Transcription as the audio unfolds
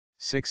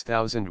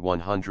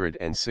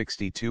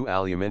6162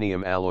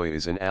 aluminium alloy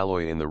is an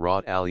alloy in the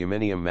wrought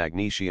aluminium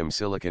magnesium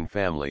silicon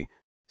family,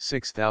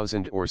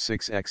 6000 or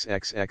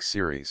 6XXX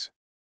series.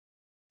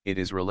 It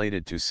is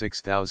related to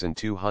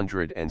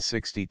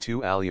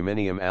 6262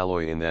 aluminium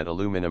alloy in that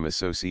aluminum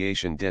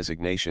association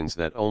designations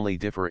that only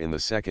differ in the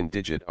second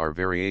digit are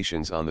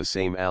variations on the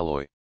same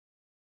alloy.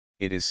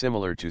 It is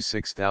similar to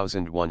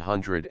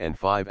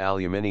 6105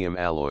 aluminium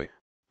alloy,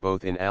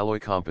 both in alloy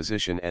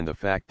composition and the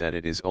fact that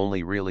it is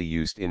only really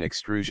used in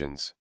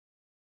extrusions.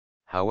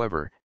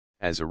 However,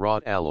 as a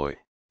wrought alloy,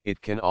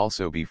 it can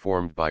also be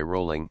formed by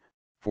rolling,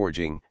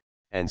 forging,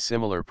 and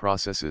similar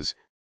processes,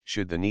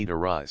 should the need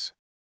arise.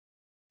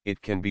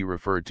 It can be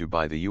referred to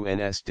by the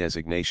UNS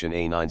designation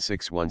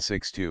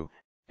A96162,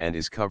 and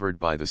is covered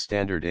by the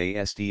standard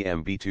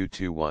ASTM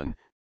B221,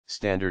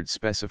 standard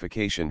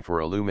specification for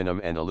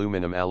aluminum and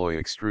aluminum alloy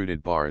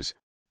extruded bars,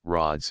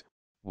 rods,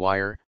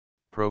 wire,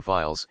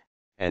 profiles,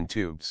 and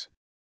tubes.